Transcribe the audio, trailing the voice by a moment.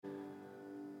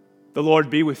The Lord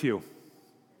be with you.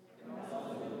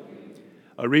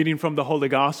 A reading from the Holy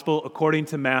Gospel according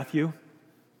to Matthew.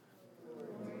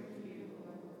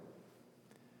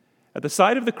 At the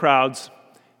sight of the crowds,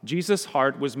 Jesus'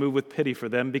 heart was moved with pity for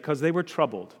them because they were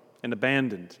troubled and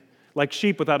abandoned, like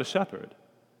sheep without a shepherd.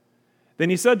 Then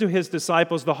he said to his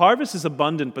disciples, "The harvest is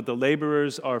abundant, but the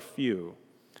laborers are few.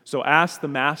 So ask the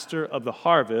master of the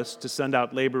harvest to send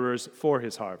out laborers for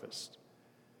his harvest."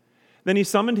 Then he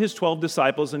summoned his 12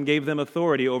 disciples and gave them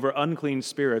authority over unclean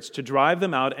spirits to drive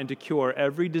them out and to cure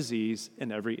every disease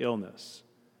and every illness.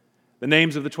 The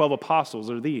names of the 12 apostles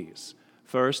are these.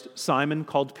 First, Simon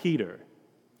called Peter,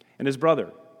 and his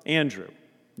brother Andrew,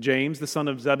 James the son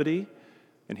of Zebedee,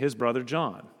 and his brother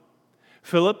John,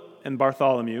 Philip and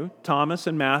Bartholomew, Thomas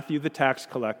and Matthew the tax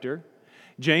collector,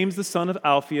 James the son of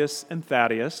Alphaeus and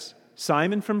Thaddeus,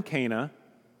 Simon from Cana,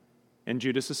 and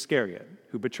Judas Iscariot,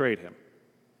 who betrayed him.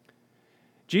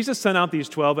 Jesus sent out these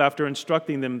 12 after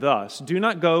instructing them thus, "Do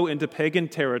not go into pagan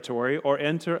territory or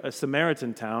enter a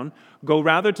Samaritan town. Go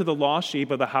rather to the lost sheep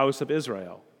of the house of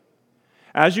Israel.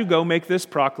 As you go, make this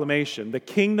proclamation: the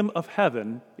kingdom of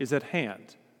heaven is at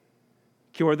hand.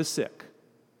 Cure the sick,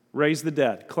 raise the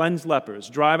dead, cleanse lepers,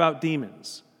 drive out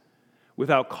demons.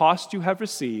 Without cost you have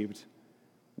received,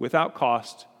 without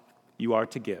cost you are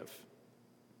to give."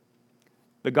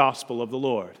 The Gospel of the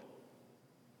Lord.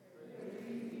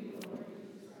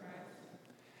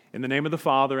 In the name of the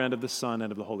Father, and of the Son,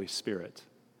 and of the Holy Spirit.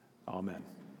 Amen.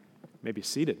 You may be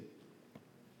seated.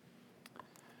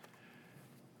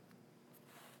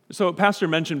 So, Pastor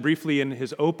mentioned briefly in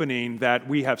his opening that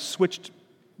we have switched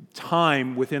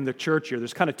time within the church here.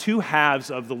 There's kind of two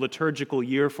halves of the liturgical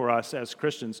year for us as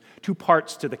Christians, two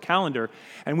parts to the calendar.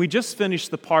 And we just finished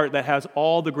the part that has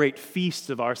all the great feasts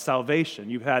of our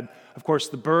salvation. You've had, of course,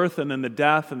 the birth and then the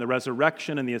death and the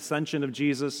resurrection and the ascension of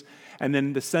Jesus and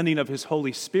then the sending of his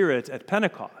Holy Spirit at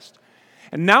Pentecost.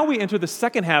 And now we enter the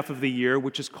second half of the year,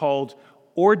 which is called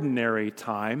ordinary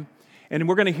time. And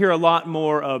we're going to hear a lot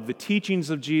more of the teachings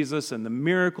of Jesus and the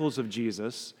miracles of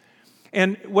Jesus.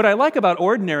 And what I like about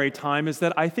ordinary time is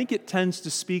that I think it tends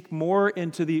to speak more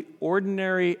into the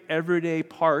ordinary, everyday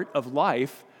part of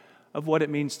life of what it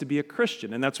means to be a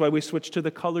Christian. And that's why we switched to the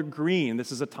color green.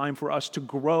 This is a time for us to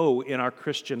grow in our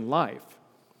Christian life.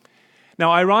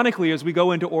 Now, ironically, as we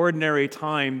go into ordinary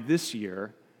time this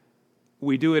year,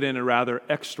 we do it in a rather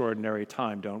extraordinary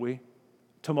time, don't we?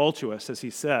 Tumultuous, as he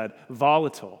said,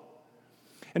 volatile.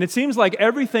 And it seems like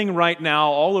everything right now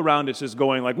all around us is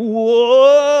going like,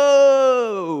 whoa!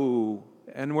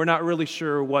 And we're not really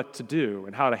sure what to do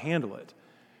and how to handle it.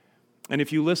 And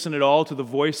if you listen at all to the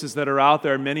voices that are out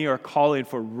there, many are calling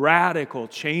for radical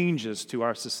changes to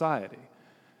our society.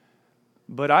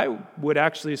 But I would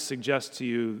actually suggest to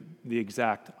you the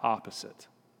exact opposite.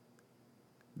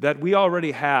 That we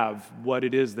already have what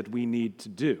it is that we need to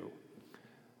do.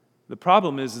 The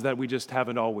problem is that we just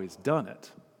haven't always done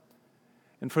it.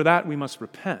 And for that, we must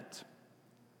repent.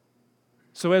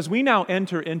 So as we now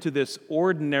enter into this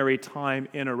ordinary time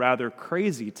in a rather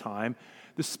crazy time,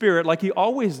 the Spirit, like he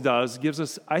always does, gives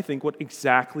us, I think,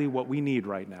 exactly what we need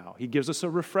right now. He gives us a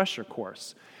refresher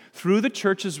course. Through the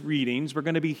church's readings, we're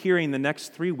going to be hearing the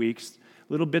next 3 weeks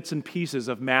little bits and pieces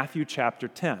of Matthew chapter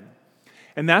 10.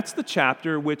 And that's the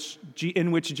chapter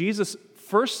in which Jesus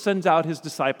first sends out his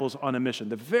disciples on a mission.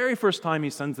 The very first time he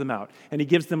sends them out. And he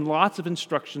gives them lots of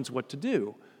instructions what to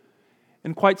do.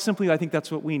 And quite simply, I think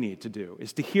that's what we need to do,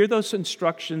 is to hear those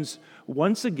instructions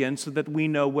once again so that we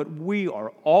know what we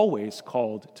are always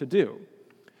called to do.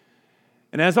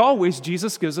 And as always,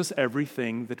 Jesus gives us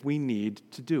everything that we need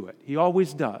to do it. He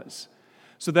always does.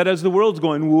 So that as the world's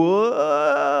going,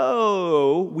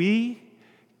 whoa, we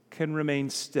can remain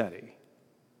steady.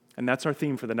 And that's our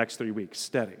theme for the next 3 weeks,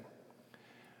 steady.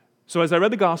 So as I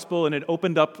read the gospel and it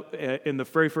opened up in the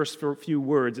very first few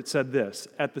words, it said this: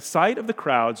 "At the sight of the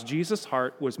crowds, Jesus'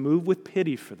 heart was moved with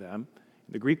pity for them."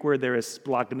 The Greek word there is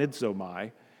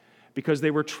splagnizomai, because they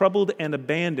were troubled and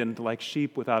abandoned like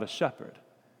sheep without a shepherd.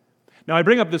 Now I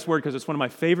bring up this word because it's one of my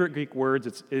favorite Greek words.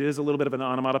 It is a little bit of an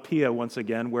onomatopoeia once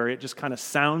again, where it just kind of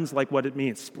sounds like what it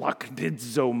means.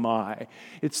 Splagnizomai.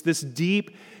 It's this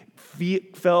deep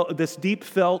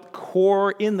felt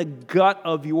core in the gut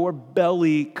of your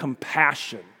belly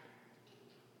compassion.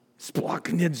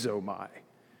 Splagnizomai.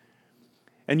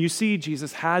 And you see,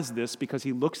 Jesus has this because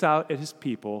he looks out at his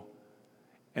people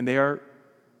and they are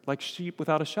like sheep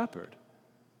without a shepherd.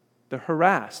 They're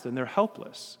harassed and they're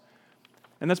helpless.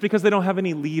 And that's because they don't have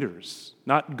any leaders,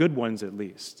 not good ones at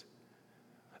least.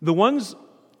 The ones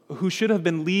who should have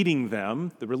been leading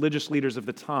them, the religious leaders of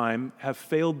the time, have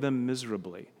failed them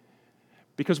miserably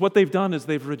Because what they've done is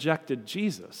they've rejected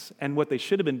Jesus, and what they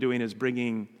should have been doing is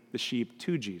bringing the sheep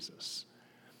to Jesus.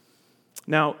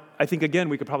 Now, I think, again,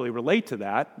 we could probably relate to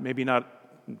that, maybe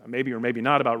or maybe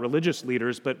not about religious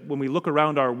leaders, but when we look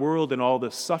around our world and all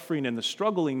the suffering and the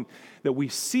struggling that we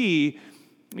see,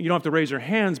 you don't have to raise your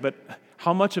hands, but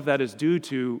how much of that is due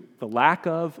to the lack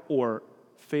of or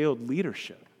failed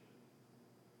leadership?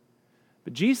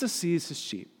 But Jesus sees his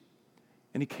sheep,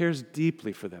 and he cares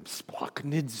deeply for them,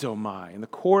 splachnidzomai, in the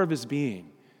core of his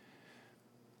being.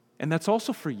 And that's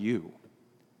also for you.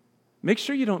 Make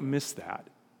sure you don't miss that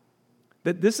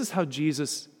this is how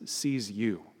Jesus sees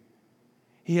you.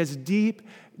 He has deep,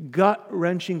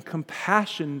 gut-wrenching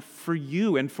compassion for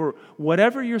you and for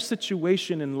whatever your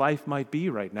situation in life might be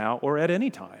right now or at any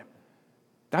time.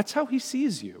 That's how he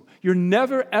sees you. You're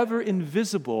never, ever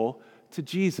invisible to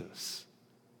Jesus.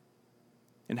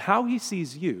 And how he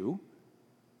sees you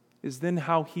is then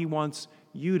how he wants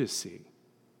you to see.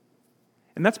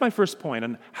 And that's my first point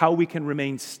on how we can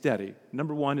remain steady.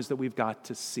 Number one is that we've got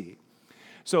to see.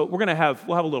 So we'll have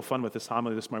a little fun with this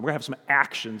homily this morning. We're going to have some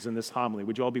actions in this homily.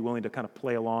 Would you all be willing to kind of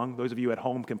play along? Those of you at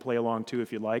home can play along too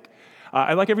if you'd like.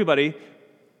 I'd like everybody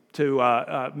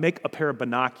to make a pair of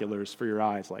binoculars for your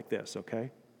eyes like this,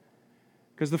 okay?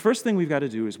 Because the first thing we've got to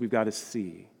do is we've got to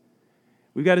see.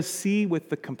 We've got to see with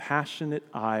the compassionate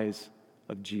eyes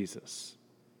of Jesus.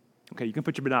 Okay, you can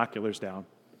put your binoculars down.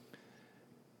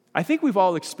 I think we've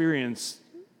all experienced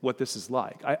what this is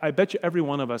like. I bet you every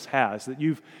one of us has, that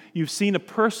you've seen a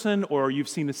person or you've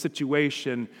seen a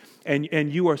situation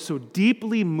and you are so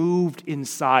deeply moved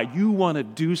inside, you want to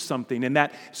do something, and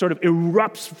that sort of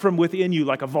erupts from within you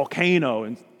like a volcano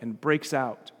and breaks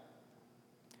out.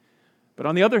 But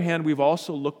on the other hand, we've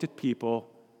also looked at people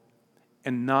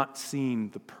and not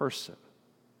seen the person.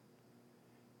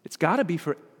 It's got to be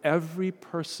for every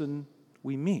person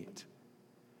we meet,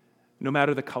 no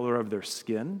matter the color of their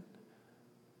skin,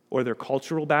 or their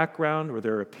cultural background, or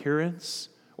their appearance,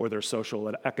 or their social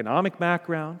and economic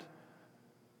background.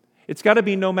 It's got to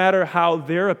be no matter how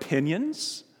their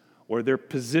opinions, or their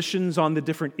positions on the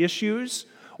different issues,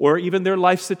 or even their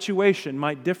life situation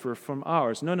might differ from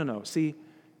ours. No. See,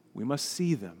 we must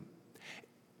see them.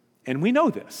 And we know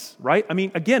this, right? I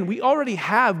mean, again, we already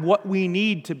have what we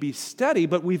need to be steady,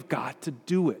 but we've got to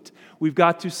do it. We've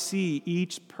got to see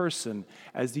each person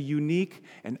as the unique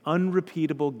and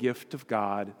unrepeatable gift of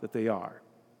God that they are.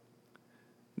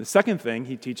 The second thing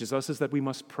he teaches us is that we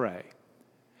must pray.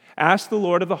 Ask the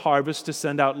Lord of the harvest to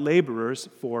send out laborers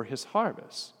for his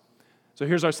harvest. So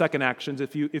here's our second action.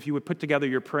 If you would put together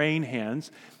your praying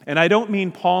hands, and I don't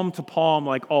mean palm to palm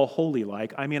like all holy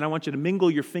like. I mean I want you to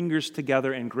mingle your fingers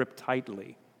together and grip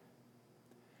tightly.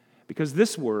 Because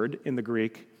this word in the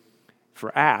Greek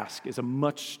for ask is a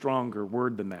much stronger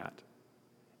word than that.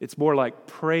 It's more like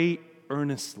pray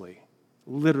earnestly,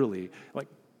 literally, like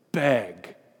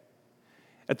beg.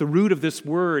 At the root of this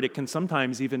word, it can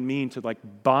sometimes even mean to like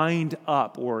bind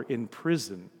up or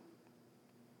imprison.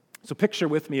 So picture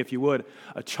with me, if you would,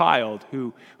 a child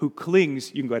who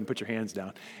clings, you can go ahead and put your hands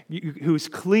down, who's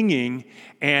clinging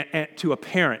to a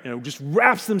parent, just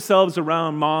wraps themselves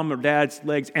around mom or dad's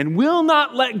legs and will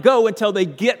not let go until they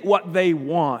get what they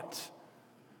want.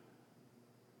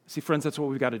 See, friends, that's what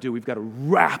we've got to do. We've got to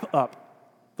wrap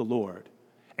up the Lord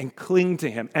and cling to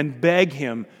him and beg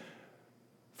him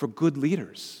for good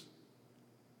leaders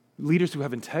who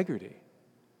have integrity.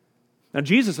 Now,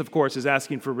 Jesus, of course, is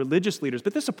asking for religious leaders,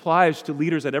 but this applies to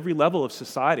leaders at every level of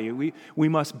society. We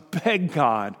must beg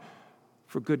God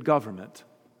for good government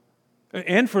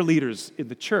and for leaders in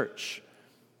the church,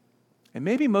 and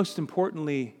maybe most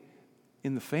importantly,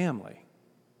 in the family.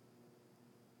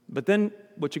 But then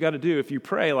what you got to do, if you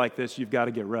pray like this, you've got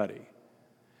to get ready,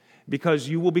 because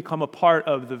you will become a part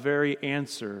of the very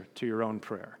answer to your own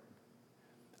prayer.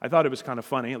 I thought it was kind of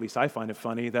funny, at least I find it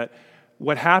funny, that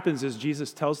what happens is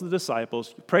Jesus tells the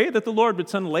disciples, pray that the Lord would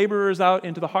send laborers out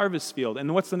into the harvest field.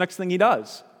 And what's the next thing he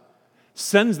does?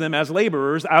 Sends them as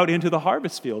laborers out into the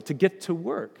harvest field to get to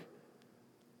work.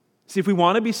 See, if we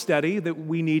want to be steady, that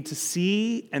we need to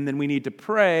see, and then we need to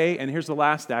pray, and here's the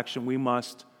last action, we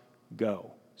must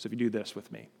go. So if you do this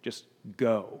with me, just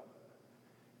go.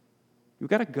 You've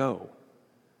got to go.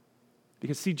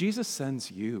 Because see, Jesus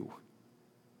sends you.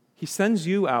 He sends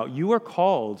you out. You are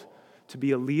called to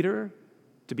be a leader,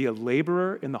 to be a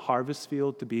laborer in the harvest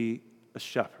field, to be a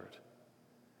shepherd.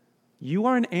 You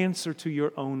are an answer to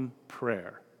your own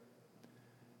prayer.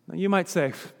 Now you might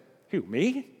say, who,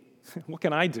 me? What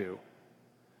can I do?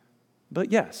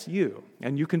 But yes, you.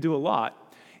 And you can do a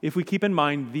lot if we keep in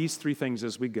mind these three things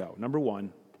as we go. Number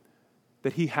one,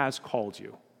 that he has called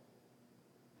you.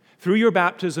 Through your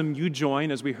baptism, you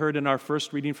join, as we heard in our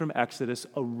first reading from Exodus,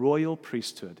 a royal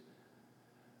priesthood.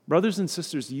 Brothers and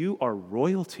sisters, you are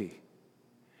royalty.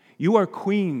 You are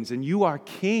queens and you are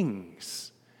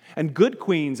kings. And good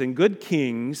queens and good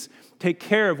kings take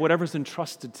care of whatever's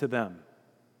entrusted to them.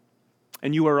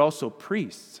 And you are also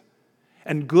priests.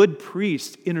 And good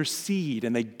priests intercede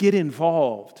and they get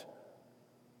involved.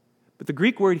 But the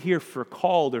Greek word here for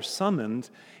called or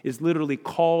summoned is literally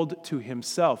called to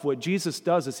himself. What Jesus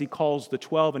does is he calls the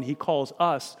 12 and he calls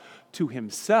us to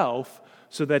himself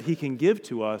so that he can give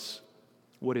to us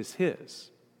what is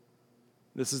his.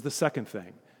 This is the second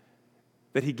thing,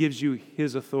 that he gives you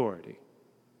his authority,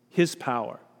 his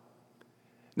power.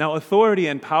 Now, authority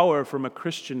and power from a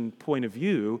Christian point of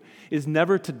view is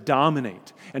never to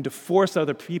dominate and to force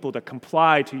other people to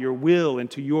comply to your will and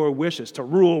to your wishes, to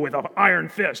rule with an iron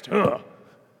fist. Ugh.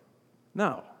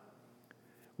 No.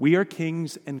 We are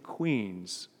kings and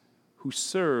queens who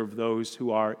serve those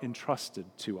who are entrusted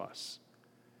to us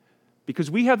because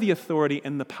we have the authority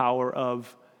and the power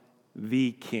of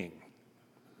the king.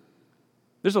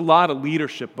 There's a lot of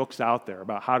leadership books out there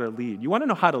about how to lead. You want to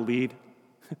know how to lead?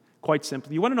 Quite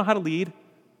simply, you want to know how to lead?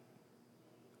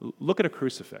 Look at a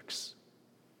crucifix.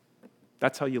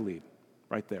 That's how you lead,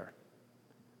 right there.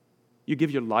 You give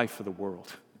your life for the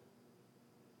world.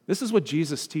 This is what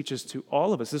Jesus teaches to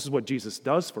all of us. This is what Jesus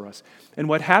does for us. And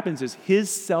what happens is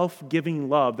his self-giving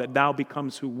love that now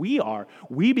becomes who we are.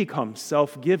 We become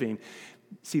self-giving.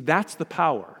 See, that's the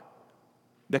power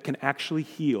that can actually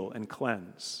heal and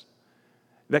cleanse,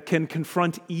 that can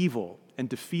confront evil and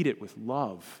defeat it with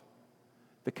love,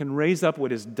 that can raise up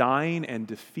what is dying and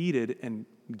defeated and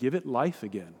give it life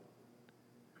again.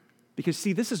 Because,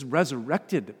 see, this is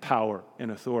resurrected power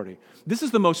and authority. This is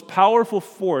the most powerful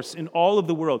force in all of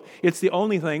the world. It's the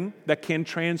only thing that can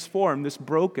transform this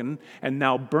broken and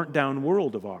now burnt down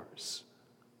world of ours.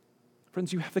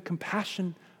 Friends, you have the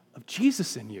compassion of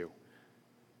Jesus in you,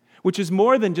 which is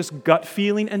more than just gut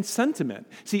feeling and sentiment.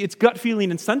 See, it's gut feeling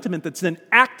and sentiment that's then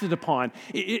acted upon.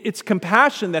 It's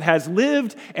compassion that has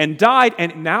lived and died,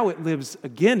 and now it lives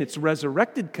again. It's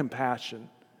resurrected compassion.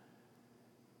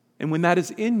 And when that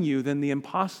is in you, then the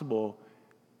impossible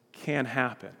can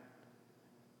happen.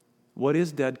 What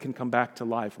is dead can come back to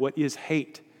life. What is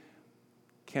hate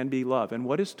can be love. And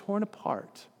what is torn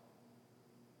apart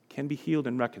can be healed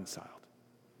and reconciled.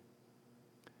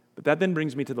 But that then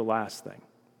brings me to the last thing.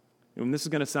 And this is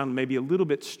going to sound maybe a little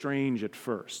bit strange at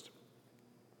first.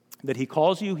 That he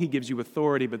calls you, he gives you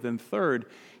authority, but then third,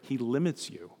 he limits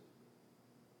you.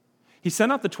 He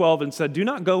sent out the 12 and said, "Do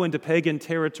not go into pagan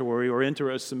territory or enter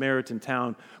a Samaritan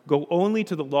town. Go only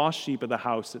to the lost sheep of the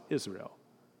house of Israel."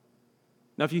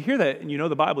 Now, if you hear that and you know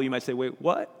the Bible, you might say, wait,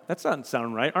 what? That doesn't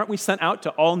sound right. Aren't we sent out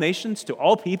to all nations, to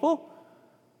all people?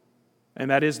 And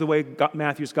that is the way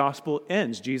Matthew's gospel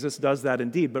ends. Jesus does that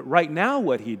indeed. But right now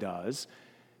what he does,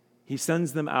 he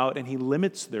sends them out and he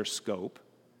limits their scope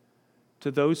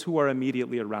to those who are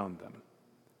immediately around them.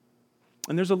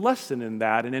 And there's a lesson in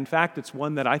that, and in fact, it's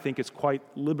one that I think is quite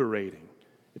liberating.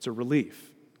 It's a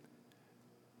relief.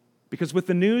 Because with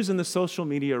the news and the social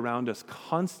media around us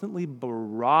constantly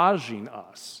barraging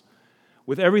us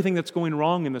with everything that's going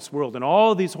wrong in this world and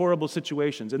all these horrible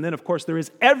situations, and then, of course, there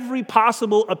is every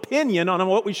possible opinion on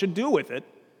what we should do with it,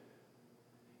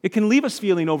 it can leave us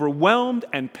feeling overwhelmed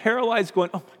and paralyzed,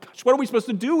 going, oh my gosh, what are we supposed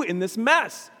to do in this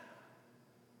mess?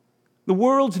 The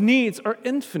world's needs are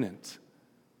infinite.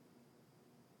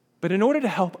 But in order to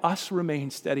help us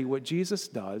remain steady, what Jesus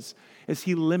does is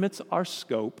he limits our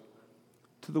scope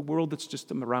to the world that's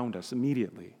just around us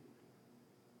immediately.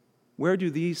 Where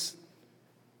do these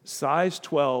size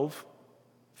 12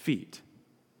 feet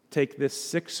take this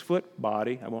 6-foot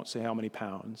body, I won't say how many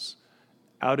pounds,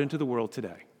 out into the world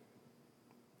today?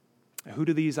 Who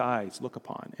do these eyes look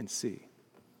upon and see?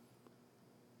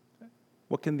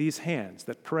 What can these hands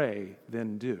that pray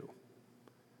then do?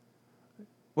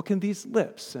 What can these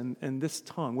lips and this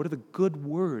tongue, what are the good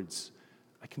words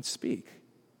I can speak?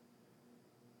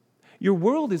 Your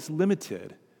world is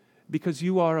limited because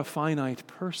you are a finite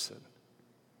person.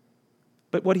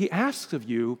 But what he asks of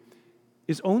you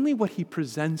is only what he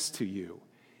presents to you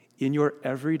in your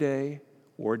everyday,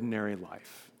 ordinary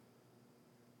life.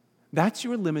 That's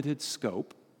your limited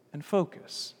scope and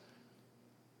focus.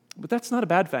 But that's not a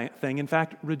bad thing. In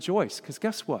fact, rejoice, because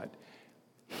guess what?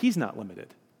 He's not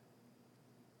limited.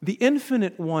 The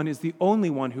infinite one is the only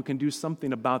one who can do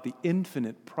something about the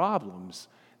infinite problems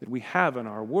that we have in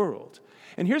our world.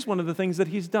 And here's one of the things that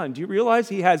he's done. Do you realize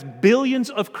he has billions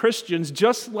of Christians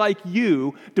just like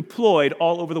you deployed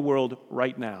all over the world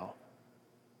right now?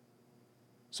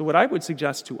 So what I would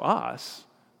suggest to us,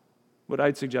 what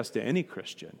I'd suggest to any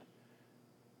Christian,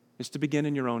 is to begin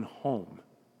in your own home,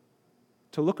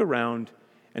 to look around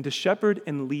and to shepherd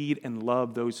and lead and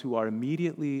love those who are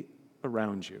immediately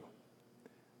around you,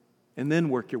 and then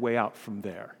work your way out from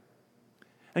there.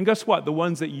 And guess what? The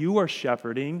ones that you are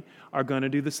shepherding are going to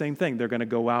do the same thing. They're going to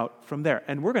go out from there.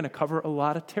 And we're going to cover a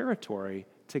lot of territory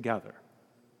together.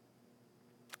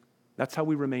 That's how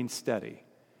we remain steady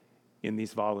in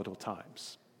these volatile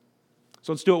times.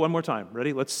 So let's do it one more time.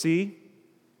 Ready? Let's see,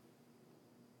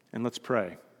 and let's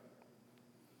pray.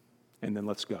 And then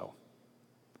let's go.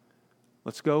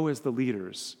 Let's go as the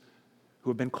leaders who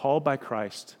have been called by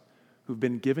Christ, who've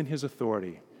been given his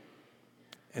authority,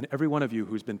 and every one of you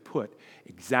who's been put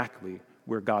exactly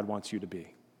where God wants you to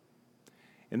be.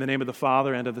 In the name of the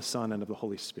Father, and of the Son, and of the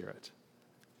Holy Spirit.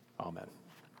 Amen.